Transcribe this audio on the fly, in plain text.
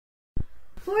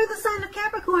For the sign of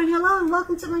Capricorn, hello and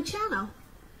welcome to my channel.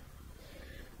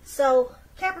 So,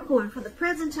 Capricorn, for the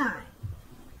present time,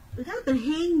 we got the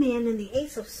Hangman and the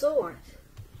Ace of Swords.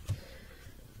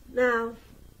 Now,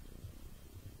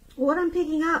 what I'm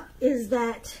picking up is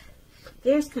that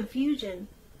there's confusion.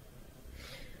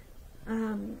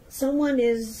 Someone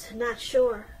is not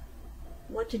sure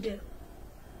what to do.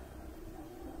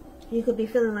 You could be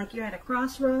feeling like you're at a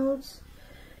crossroads.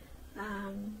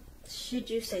 Should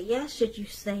you say yes? Should you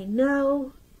say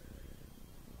no?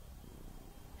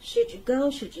 Should you go?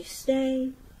 Should you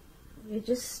stay? You're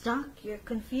just stuck. You're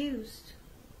confused.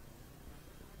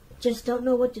 Just don't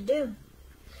know what to do.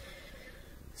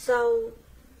 So,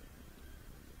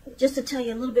 just to tell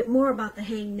you a little bit more about the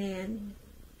Hangman,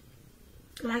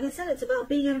 like I said, it's about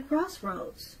being at a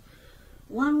crossroads.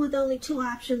 One with only two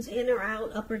options, in or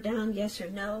out, up or down, yes or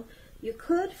no. You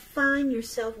could find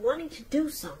yourself wanting to do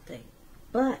something,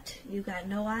 but you got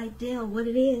no idea what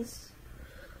it is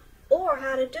or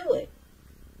how to do it.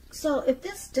 So if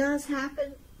this does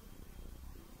happen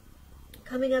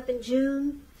coming up in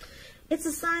June, it's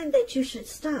a sign that you should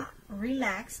stop,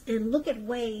 relax, and look at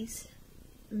ways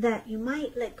that you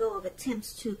might let go of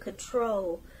attempts to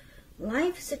control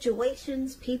life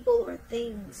situations, people, or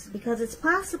things, because it's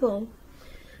possible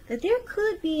that there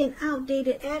could be an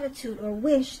outdated attitude or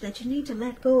wish that you need to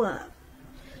let go of.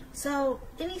 So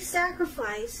any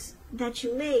sacrifice that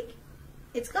you make,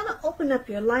 it's going to open up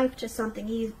your life to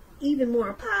something even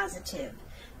more positive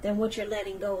than what you're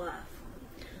letting go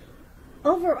of.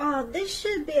 Overall, this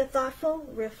should be a thoughtful,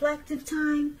 reflective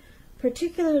time,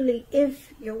 particularly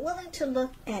if you're willing to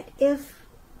look at if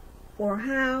or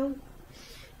how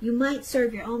you might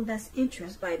serve your own best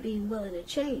interest by being willing to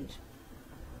change.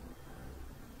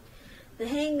 The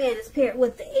Hangman is paired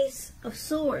with the Ace of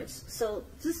Swords. So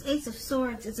this Ace of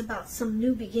Swords is about some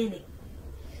new beginning.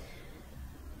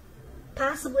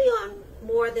 Possibly on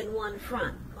more than one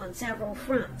front, on several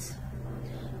fronts.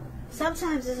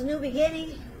 Sometimes this new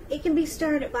beginning, it can be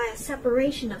started by a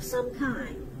separation of some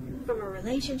kind. From a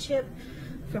relationship,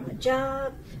 from a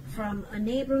job, from a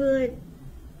neighborhood,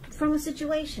 from a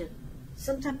situation.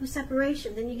 Some type of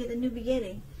separation, then you get the new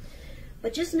beginning.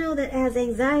 But just know that as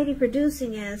anxiety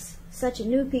producing as such a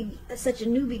new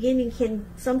beginning can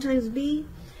sometimes be,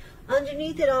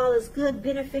 underneath it all is good,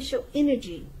 beneficial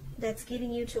energy that's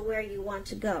getting you to where you want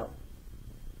to go.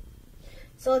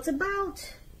 So it's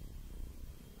about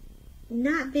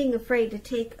not being afraid to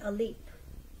take a leap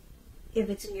if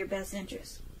it's in your best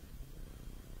interest.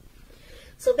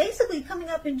 So basically, coming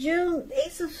up in June, the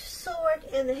Ace of Swords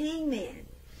and the Hangman.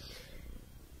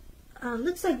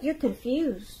 Looks like you're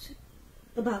confused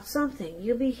about something.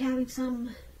 You'll be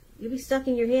stuck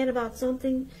in your head about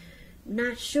something,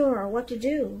 not sure what to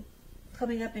do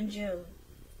coming up in June.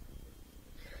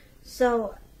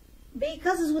 So,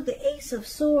 because it's with the Ace of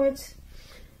Swords,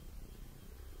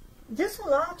 this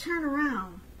will all turn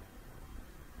around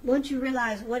once you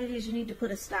realize what it is you need to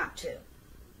put a stop to.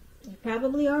 You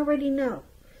probably already know,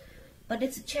 but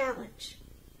it's a challenge.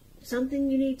 Something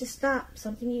you need to stop,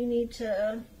 something you need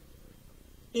to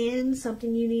end,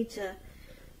 something you need to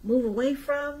move away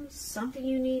from, something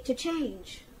you need to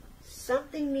change.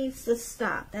 Something needs to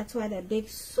stop. That's why that big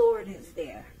sword is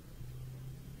there.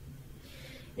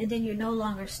 And then you're no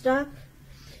longer stuck,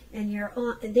 and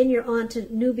then you're on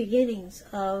to new beginnings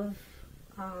of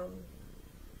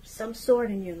some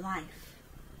sort in your life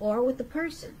or with the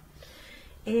person.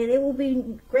 And it will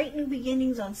be great new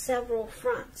beginnings on several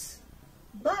fronts.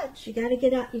 But you gotta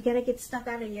get stuck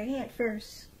out of your head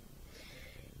first.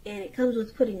 And it comes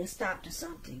with putting a stop to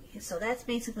something. And so that's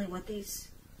basically what these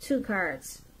two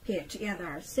cards paired together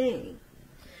are saying.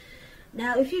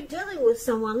 Now, if you're dealing with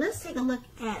someone, let's take a look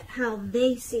at how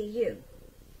they see you.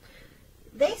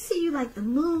 They see you like the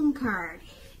Moon card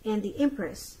and the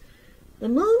Empress. The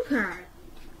Moon card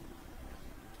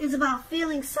is about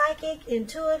feeling psychic,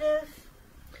 intuitive.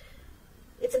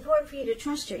 It's important for you to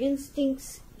trust your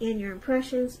instincts and your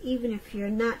impressions, even if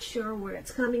you're not sure where it's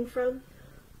coming from.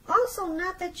 Also,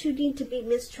 not that you need to be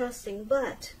mistrusting,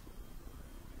 but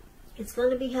it's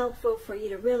going to be helpful for you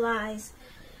to realize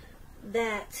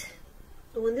that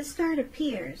when this card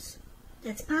appears,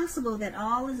 it's possible that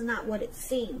all is not what it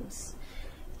seems.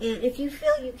 And if you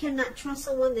feel you cannot trust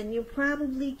someone, then you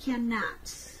probably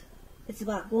cannot. It's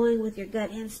about going with your gut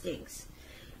instincts.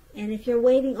 And if you're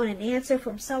waiting on an answer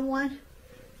from someone,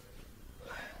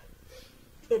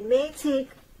 it may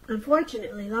take,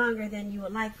 unfortunately, longer than you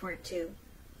would like for it to.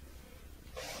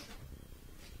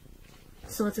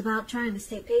 So it's about trying to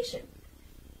stay patient.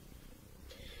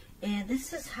 And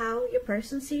this is how your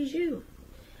person sees you.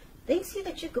 They see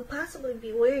that you could possibly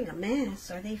be wearing a mask,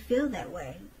 or they feel that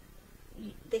way.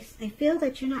 they feel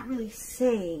that you're not really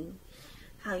saying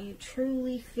how you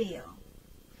truly feel.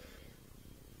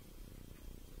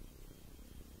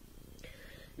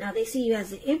 Now they see you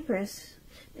as the Empress.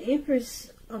 The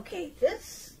Empress, okay,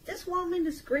 this woman,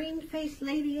 this green-faced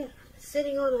lady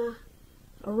sitting on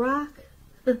a rock.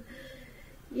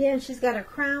 Yeah, she's got a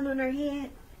crown on her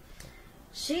head.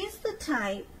 She's the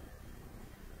type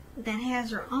that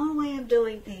has her own way of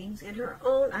doing things and her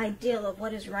own ideal of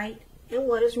what is right and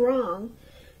what is wrong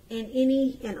in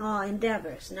any and all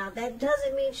endeavors. Now, that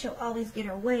doesn't mean she'll always get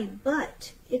her way,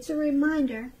 but it's a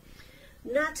reminder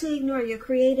not to ignore your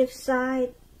creative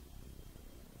side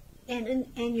and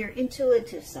your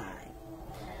intuitive side.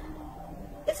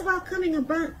 It's about coming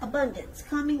abundance,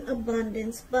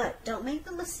 but don't make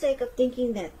the mistake of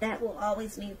thinking that that will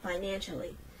always mean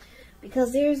financially.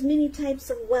 Because there's many types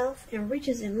of wealth and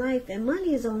riches in life, and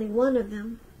money is only one of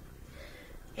them.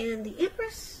 And the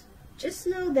Empress, just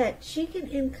know that she can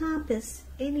encompass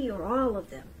any or all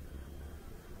of them.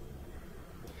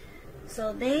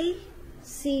 So they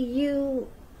see you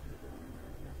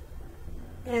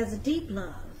as a deep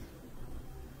love.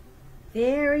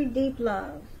 Very deep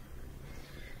love.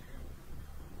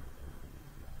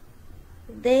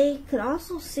 They could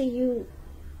also see you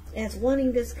as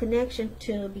wanting this connection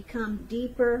to become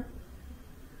deeper,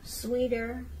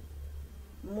 sweeter,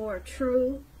 more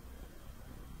true.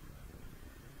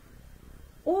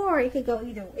 Or it could go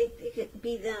either way. It could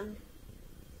be them.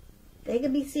 They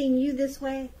could be seeing you this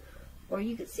way, or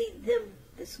you could see them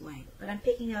this way. But I'm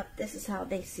picking up, this is how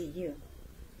they see you.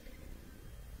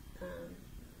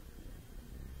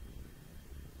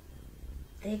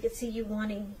 They could see you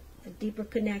wanting a deeper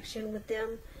connection with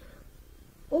them,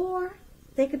 or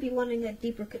they could be wanting a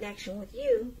deeper connection with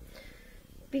you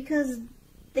because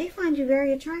they find you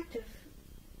very attractive.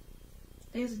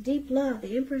 There's deep love.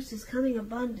 The Empress is coming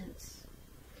abundance.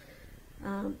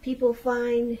 People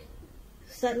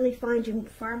suddenly find you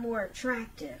far more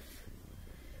attractive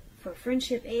for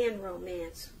friendship and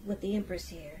romance with the Empress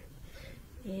here.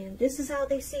 And this is how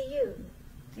they see you.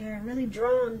 They're really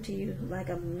drawn to you like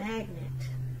a magnet.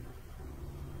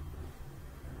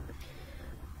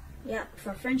 Yeah,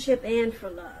 for friendship and for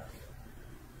love.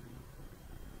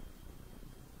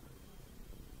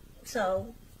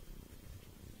 So,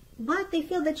 but they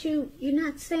feel that you're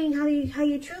not saying how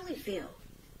you truly feel.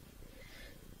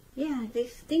 Yeah, they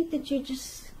think that you're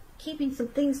just keeping some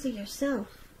things to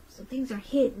yourself. Some things are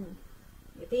hidden.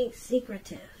 You're being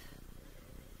secretive.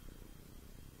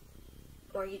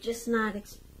 Or you're just not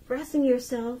expressing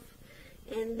yourself,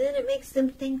 and then it makes them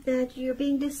think that you're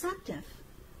being deceptive.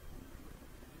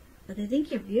 But they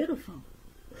think you're beautiful.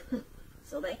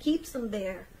 So that keeps them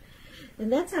there.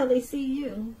 And that's how they see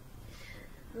you.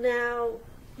 Now,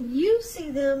 you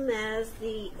see them as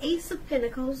the Ace of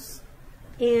Pentacles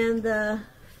and the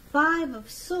Five of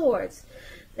Swords.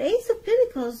 The Ace of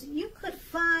Pentacles, you could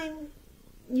find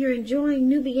you're enjoying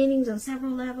new beginnings on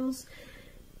several levels.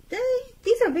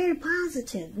 These are very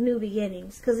positive new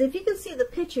beginnings. Because if you can see the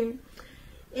picture,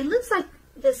 it looks like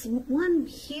this one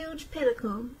huge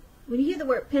pentacle. When you hear the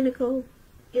word pentacle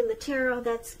in the tarot,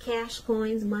 that's cash,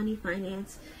 coins, money,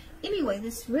 finance. Anyway,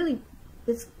 this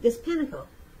pentacle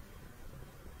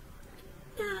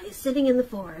is sitting in the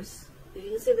forest. If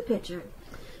you can see the picture,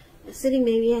 it's sitting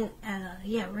maybe at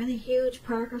a really huge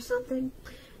park or something.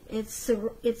 It's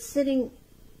sitting,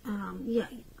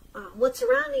 what's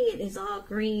surrounding it is all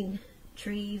green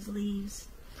trees, leaves,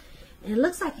 and it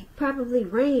looks like it probably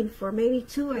rained for maybe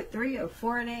 2 or 3 or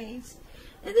 4 days.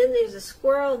 And then there's a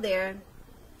squirrel there,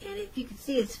 and if you can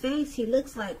see his face, he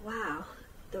looks like, wow,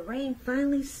 the rain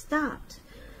finally stopped.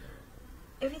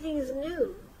 Everything is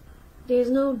new.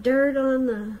 There's no dirt on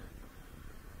the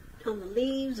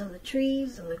leaves, on the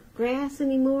trees, on the grass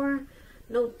anymore.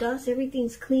 No dust.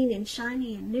 Everything's clean and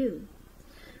shiny and new.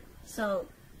 So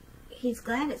he's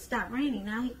glad it stopped raining.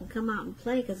 Now he can come out and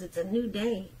play because it's a new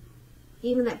day.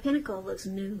 Even that pentacle looks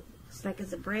new. It's like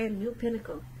it's a brand new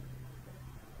pentacle.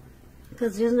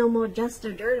 Because there's no more dust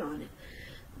or dirt on it.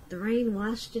 The rain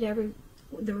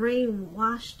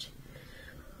washed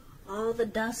all the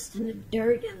dust and the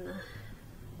dirt and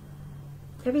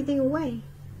everything away.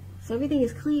 So everything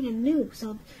is clean and new.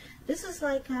 So this is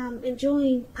like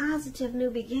enjoying positive new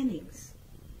beginnings.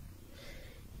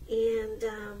 And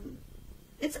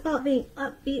it's about being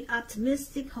upbeat,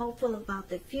 optimistic, hopeful about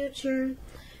the future.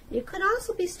 You could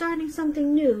also be starting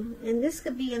something new. And this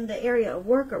could be in the area of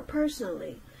work or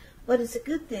personally. But it's a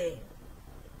good thing.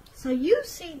 So you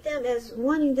see them as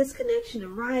wanting this connection to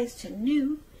rise to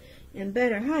new and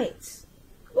better heights.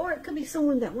 Or it could be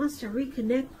someone that wants to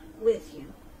reconnect with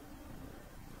you.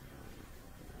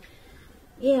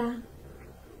 Yeah.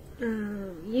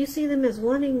 You see them as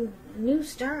wanting a new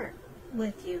start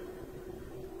with you.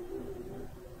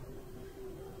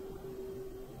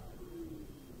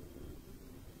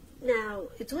 Now,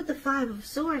 it's with the Five of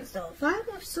Swords, though. Five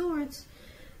of Swords,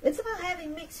 it's about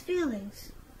having mixed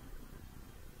feelings.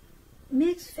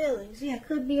 Mixed feelings. Yeah, it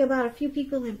could be about a few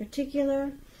people in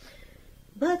particular.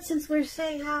 But since we're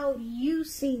saying how you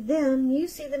see them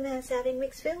as having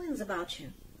mixed feelings about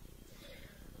you.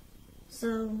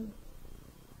 So,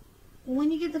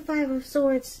 when you get the Five of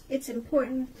Swords, it's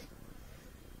important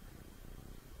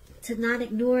to not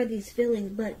ignore these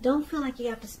feelings, but don't feel like you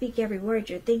have to speak every word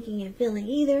you're thinking and feeling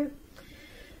either,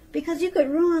 because you could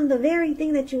ruin the very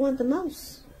thing that you want the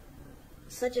most,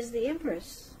 such as the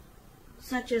Empress,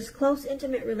 such as close,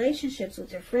 intimate relationships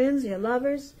with your friends, your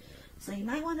lovers. So you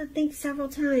might want to think several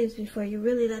times before you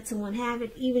really let someone have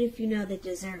it, even if you know they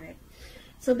deserve it.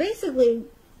 So basically,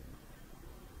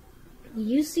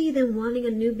 you see them wanting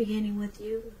a new beginning with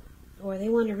you, or they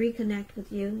want to reconnect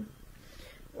with you,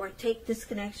 or take this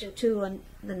connection to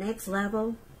the next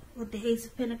level with the Ace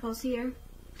of Pentacles here.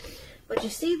 But you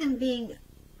see them being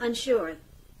unsure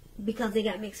because they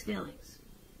got mixed feelings.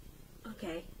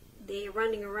 Okay, they're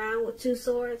running around with two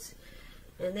swords,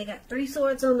 and they got three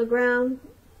swords on the ground.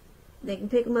 They can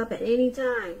pick them up at any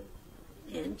time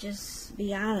and just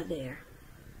be out of there,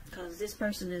 because this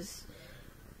person is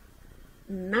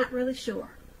not really sure.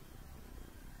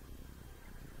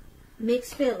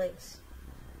 Mixed feelings.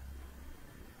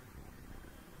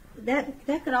 That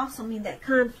could also mean that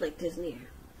conflict is near.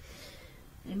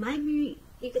 It might be,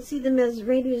 you could see them as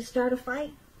ready to start a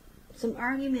fight, some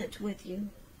argument with you.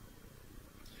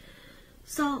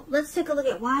 So let's take a look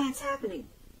at why it's happening.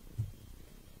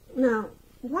 Now,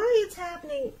 why it's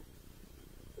happening,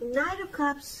 Knight of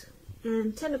Cups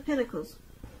and Ten of Pentacles.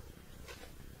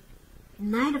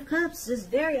 Knight of Cups is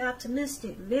very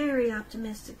optimistic, very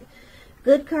optimistic.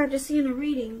 Good card to see in a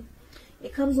reading.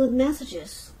 It comes with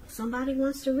messages. Somebody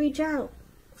wants to reach out.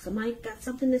 Somebody got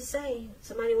something to say.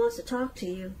 Somebody wants to talk to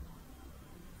you.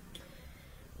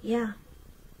 Yeah.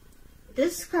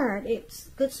 This card, it's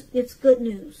good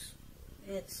news.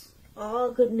 It's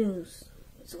all good news.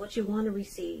 It's what you want to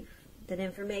receive. That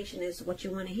information is what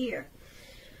you want to hear.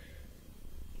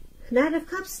 Knight of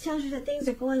Cups tells you that things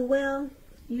are going well.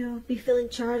 You'll be feeling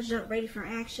charged up, ready for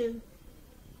action.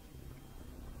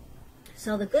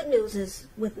 So the good news is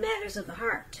with matters of the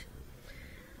heart.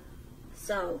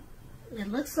 So it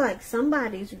looks like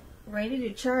somebody's ready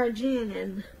to charge in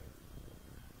and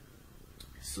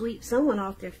sweep someone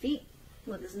off their feet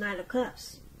with this Knight of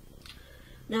Cups.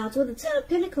 Now it's with the Ten of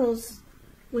Pentacles,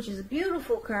 which is a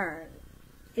beautiful card.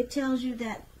 It tells you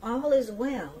that all is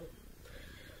well.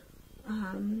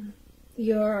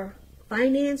 Your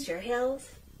finance, your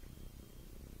health,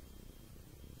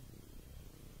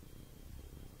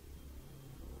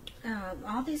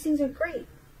 all these things are great.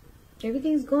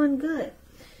 Everything's going good.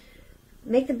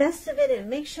 Make the best of it and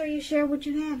make sure you share what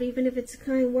you have, even if it's a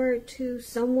kind word to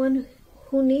someone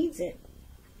who needs it.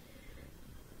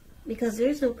 Because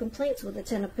there's no complaints with the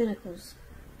Ten of Pentacles.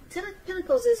 Ten of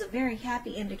Pentacles is a very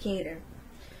happy indicator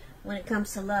when it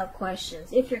comes to love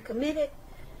questions. If you're committed,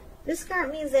 this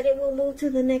card means that it will move to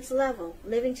the next level.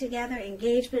 Living together,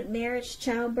 engagement, marriage,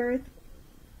 childbirth.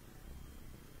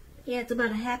 Yeah, it's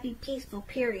about a happy, peaceful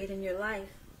period in your life.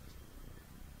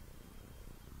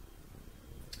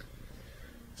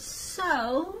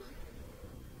 So,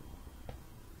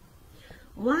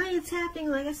 why it's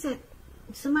happening, like I said,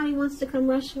 somebody wants to come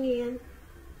rushing in,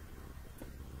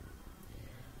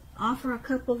 offer a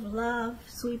cup of love,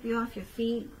 sweep you off your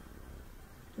feet,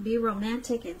 be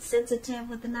romantic and sensitive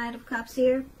with the Knight of Cups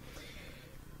here.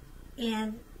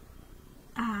 And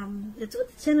it's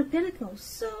with the Ten of Pentacles.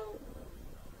 So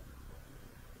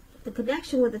the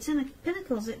connection with the Ten of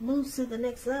Pentacles, it moves to the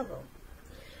next level.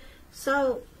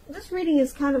 So this reading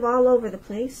is kind of all over the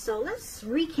place. So let's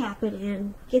recap it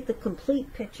and get the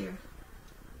complete picture.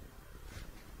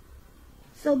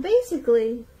 So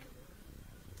basically,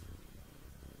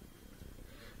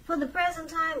 for the present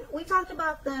time, we talked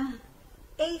about the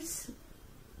Ace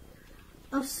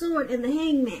of Swords and the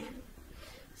Hangman.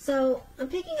 So I'm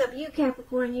picking up you,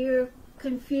 Capricorn. You're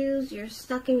confused. You're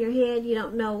stuck in your head. You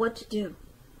don't know what to do.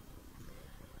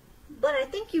 But I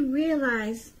think you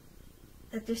realize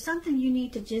that there's something you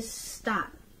need to just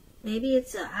stop. Maybe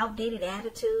it's an outdated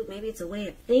attitude. Maybe it's a way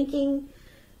of thinking.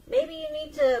 Maybe you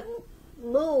need to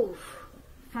move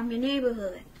from your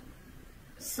neighborhood.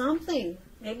 Something.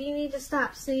 Maybe you need to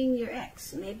stop seeing your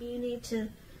ex. Maybe you need to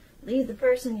leave the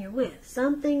person you're with.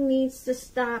 Something needs to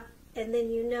stop, and then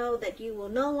you know that you will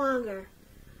no longer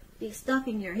be stuck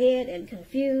in your head and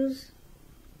confused.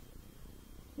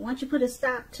 once you put a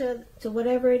stop to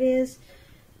whatever it is,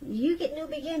 you get new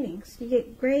beginnings. You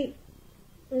get great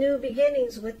new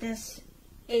beginnings with this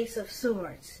Ace of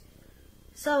Swords.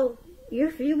 So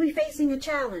you'll be facing a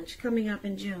challenge coming up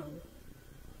in June.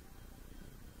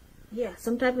 Yeah,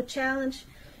 some type of challenge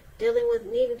dealing with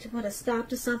needing to put a stop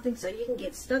to something so you can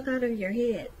get stuck out of your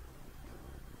head.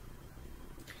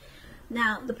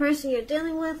 Now, the person you're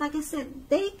dealing with, like I said,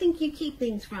 they think you keep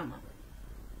things from them.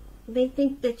 They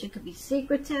think that you could be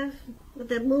secretive with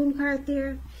that moon card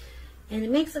there. And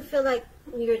it makes them feel like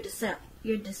you're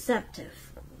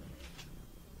deceptive.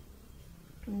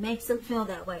 It makes them feel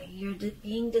that way. You're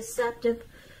being deceptive,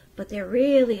 but they're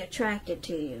really attracted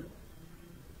to you.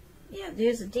 Yeah,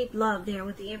 there's a deep love there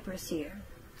with the Empress here.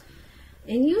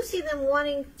 And you see them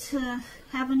wanting to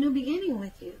have a new beginning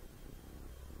with you.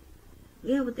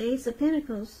 Yeah, with the Ace of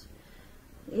Pentacles.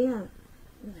 Yeah,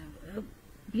 a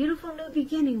beautiful new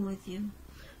beginning with you.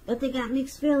 But they got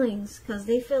mixed feelings because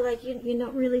they feel like you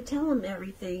don't really tell them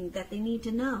everything that they need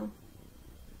to know.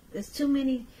 There's too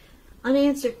many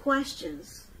unanswered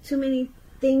questions. Too many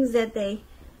things that they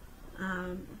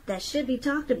that should be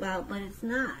talked about, but it's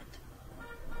not.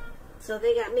 So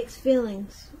they got mixed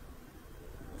feelings.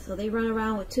 So they run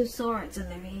around with two swords in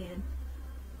their hand.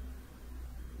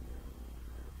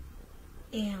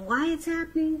 And why it's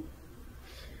happening?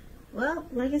 Well,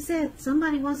 like I said,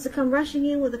 somebody wants to come rushing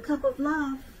in with a cup of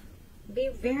love. Be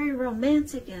very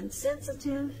romantic and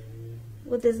sensitive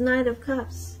with this Knight of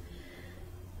Cups.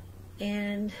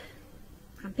 And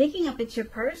I'm picking up it's your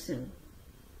person.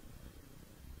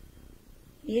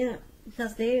 Yeah,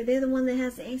 because they're the one that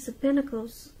has the Ace of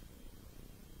Pentacles.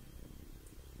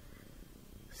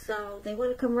 So they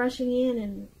want to come rushing in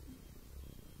and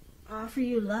offer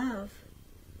you love.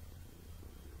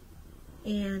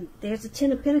 And there's a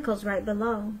Ten of Pentacles right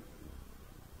below.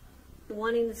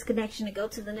 Wanting this connection to go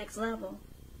to the next level.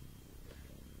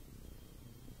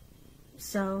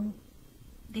 So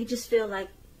they just feel like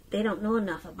they don't know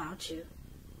enough about you.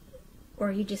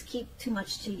 Or you just keep too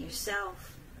much to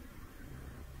yourself.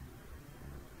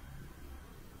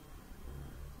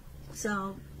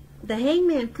 So the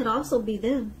Hangman could also be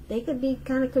them. They could be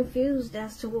kind of confused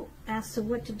as to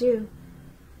what to do.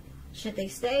 Should they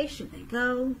stay? Should they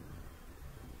go?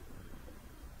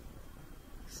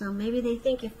 So maybe they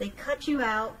think if they cut you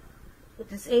out with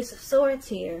this Ace of Swords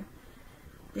here,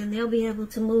 then they'll be able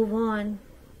to move on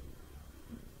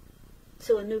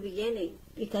to a new beginning.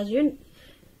 Because you're,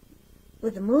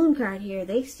 with the Moon card here,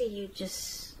 they see you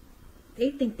just,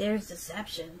 they think there's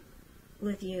deception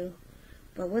with you.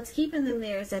 But what's keeping them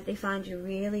there is that they find you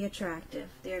really attractive.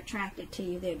 They're attracted to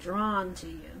you. They're drawn to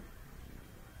you.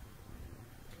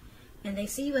 And they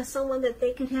see you as someone that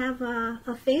they can have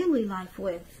a family life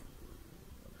with.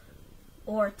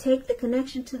 Or take the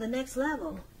connection to the next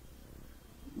level.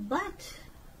 But,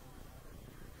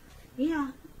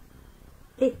 yeah,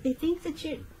 they think that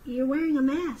you're wearing a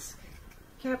mask,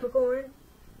 Capricorn.